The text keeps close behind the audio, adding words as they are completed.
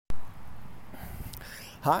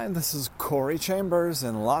Hi, this is Corey Chambers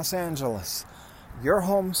in Los Angeles. Your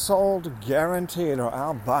home sold, guaranteed, or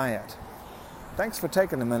I'll buy it. Thanks for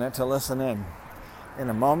taking a minute to listen in.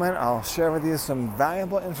 In a moment, I'll share with you some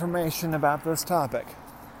valuable information about this topic.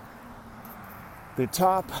 The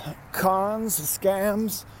top cons,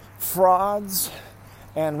 scams, frauds,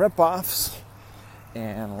 and ripoffs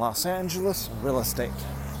in Los Angeles real estate.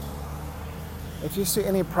 If you see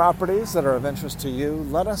any properties that are of interest to you,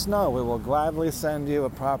 let us know. We will gladly send you a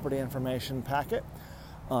property information packet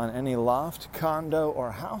on any loft, condo,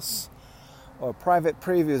 or house, or private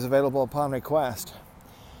previews available upon request.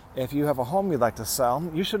 If you have a home you'd like to sell,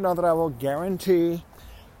 you should know that I will guarantee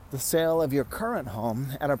the sale of your current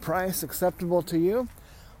home at a price acceptable to you,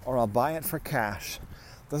 or I'll buy it for cash.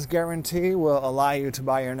 This guarantee will allow you to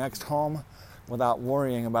buy your next home without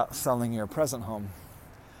worrying about selling your present home.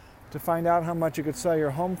 To find out how much you could sell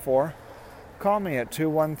your home for, call me at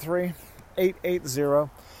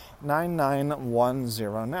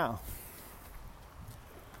 213-880-9910 now.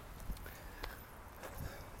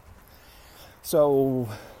 So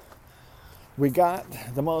we got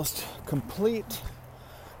the most complete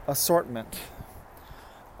assortment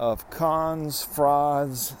of cons,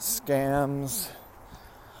 frauds, scams,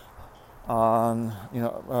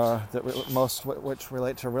 which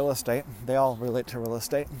relate to real estate. They all relate to real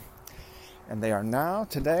estate. And they are now,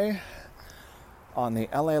 today, on the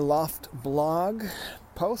LA Loft blog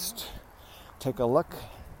post. Take a look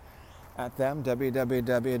at them,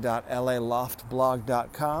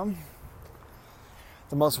 www.laloftblog.com.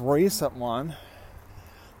 The most recent one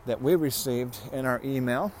that we received in our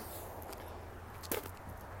email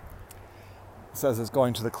says it's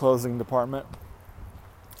going to the closing department,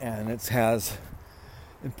 and it has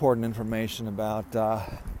important information about the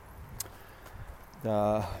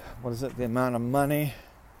amount of money,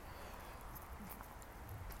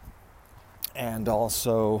 and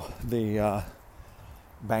also the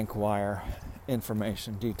bank wire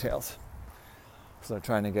information details. So they're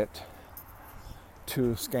trying to get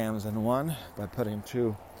two scams in one by putting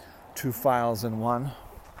two files in one.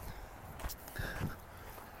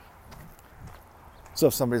 So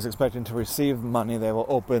if somebody's expecting to receive money, they will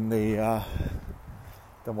open the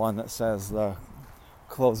one that says the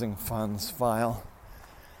closing funds file.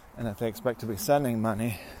 And if they expect to be sending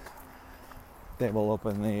money, they will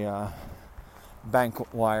open the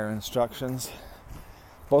bank wire instructions.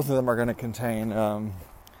 Both of them are going to contain a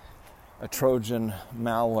Trojan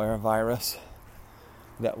malware virus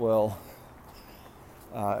that will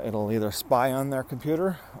it'll either spy on their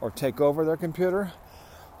computer or take over their computer,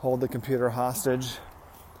 hold the computer hostage,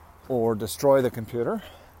 or destroy the computer,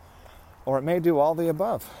 or it may do all the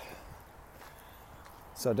above.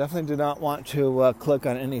 So definitely do not want to click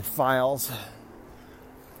on any files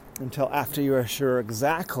until after you are sure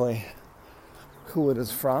exactly who it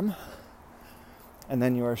is from, and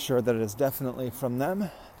then you are sure that it is definitely from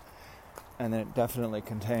them, and that it definitely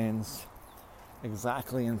contains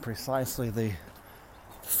exactly and precisely the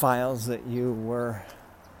files that you were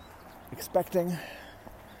expecting.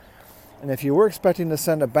 And if you were expecting to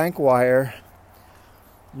send a bank wire,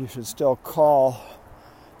 you should still call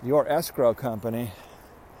your escrow company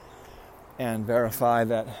and verify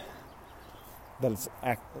that it's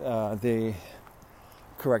the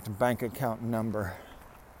correct bank account number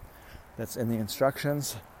that's in the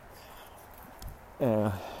instructions,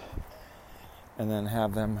 and then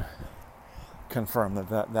have them confirm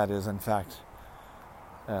that is in fact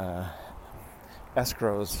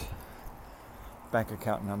escrow's bank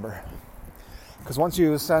account number. Because once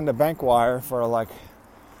you send a bank wire for like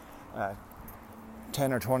 $10,000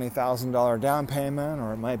 or $20,000 down payment,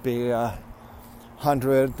 or it might be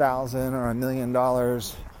 $100,000 or $1 million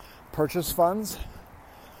purchase funds,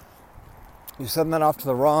 you send that off to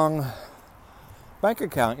the wrong bank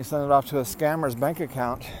account. You send it off to a scammer's bank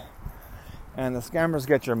account, and the scammers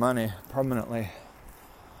get your money permanently,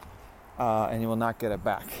 and you will not get it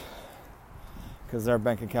back, because their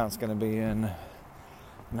bank account's going to be in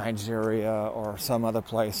Nigeria or some other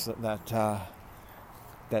place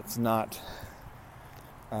that's not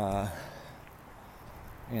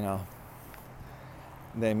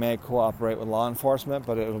they may cooperate with law enforcement,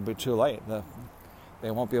 but it will be too late.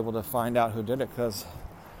 They won't be able to find out who did it, because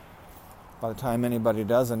by the time anybody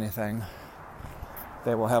does anything,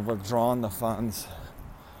 they will have withdrawn the funds.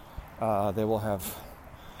 They will have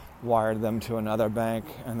wired them to another bank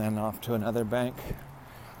and then off to another bank,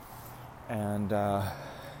 and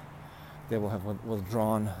they will have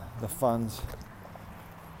withdrawn the funds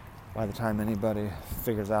by the time anybody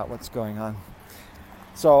figures out what's going on.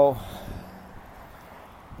 So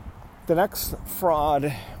the next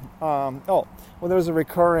fraud There's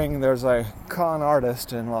a con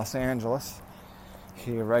artist in Los Angeles.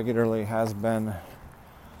 He regularly has been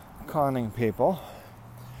conning people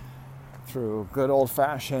through good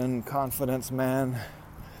old-fashioned confidence man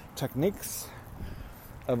techniques,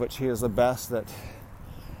 of which he is the best that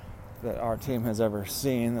our team has ever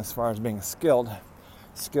seen as far as being a skilled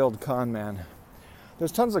con man.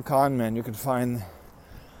 There's tons of con men. You can find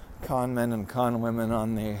con men and con women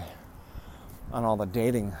on all the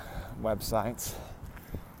dating websites,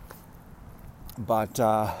 but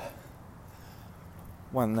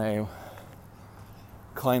when they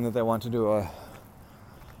claim that they want to do a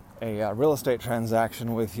real estate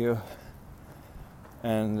transaction with you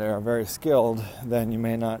and they're very skilled, then you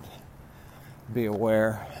may not be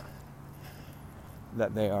aware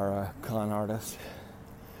that they are a con artist.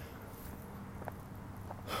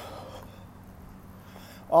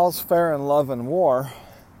 All's fair in love and war,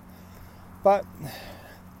 but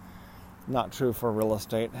not true for real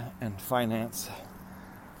estate and finance.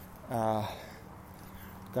 Got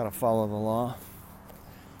to follow the law.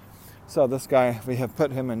 So this guy, we have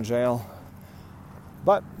put him in jail.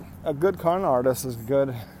 But a good con artist has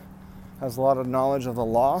a lot of knowledge of the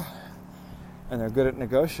law, and they're good at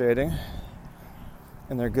negotiating,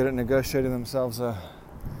 and they're good at negotiating themselves a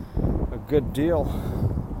good deal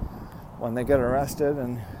when they get arrested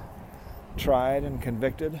and tried and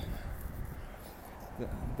convicted.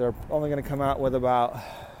 They're only going to come out with about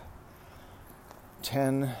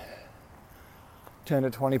 10 to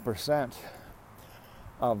 20%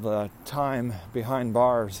 of the time behind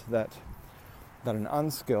bars that an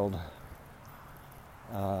unskilled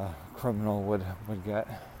criminal would get.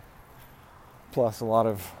 Plus a lot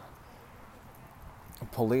of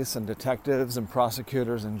police and detectives and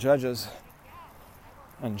prosecutors and judges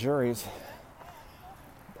and juries,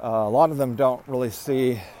 a lot of them don't really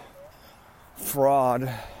see fraud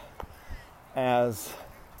as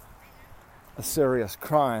a serious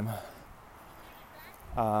crime.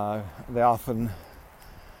 They often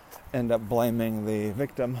end up blaming the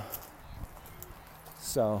victim.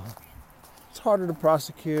 So it's harder to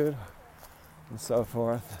prosecute and so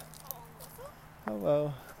forth.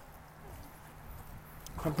 Hello.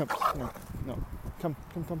 Come. No. Come.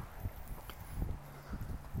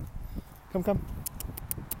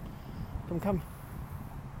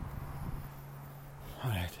 All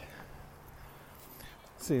right.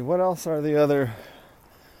 Let's see, what else are the other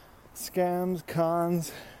scams,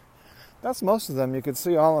 cons? That's most of them. You could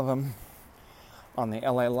see all of them on the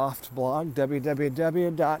LA Loft blog,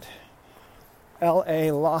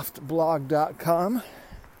 www.laloftblog.com.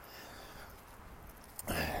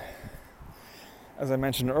 As I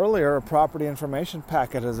mentioned earlier, a property information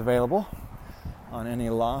packet is available on any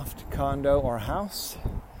loft, condo, or house,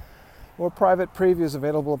 or private previews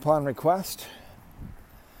available upon request.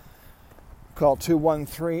 Call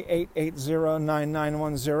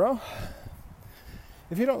 213-880-9910.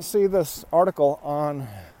 If you don't see this article on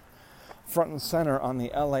front and center on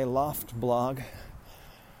the LA Loft blog,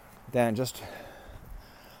 then just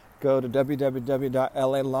go to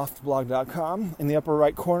www.laloftblog.com. In the upper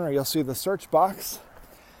right corner, you'll see the search box,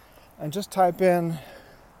 and just type in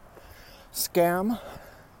scam,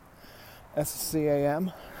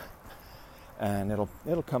 SCAM, and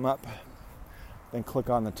it'll come up. Then click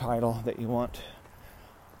on the title that you want,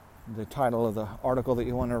 the title of the article that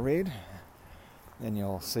you want to read, and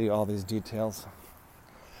you'll see all these details.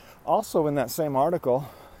 Also, in that same article,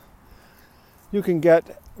 you can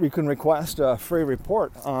request a free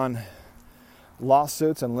report on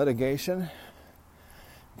lawsuits and litigation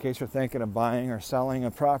in case you're thinking of buying or selling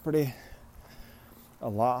a property, a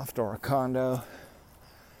loft or a condo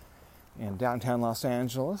in downtown Los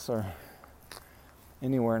Angeles or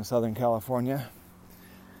anywhere in Southern California.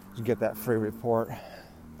 You get that free report,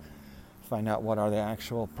 find out what are the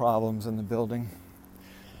actual problems in the building.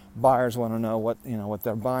 Buyers want to know what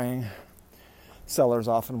they're buying. Sellers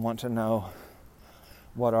often want to know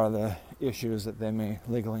what are the issues that they may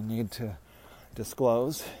legally need to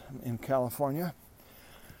disclose in California.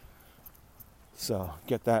 So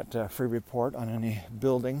get that free report on any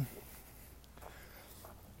building.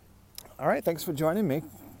 All right, thanks for joining me.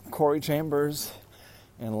 Corey Chambers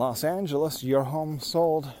in Los Angeles. Your home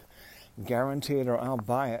sold, guaranteed, or I'll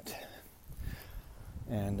buy it.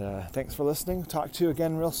 And thanks for listening. Talk to you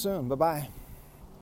again real soon. Bye-bye.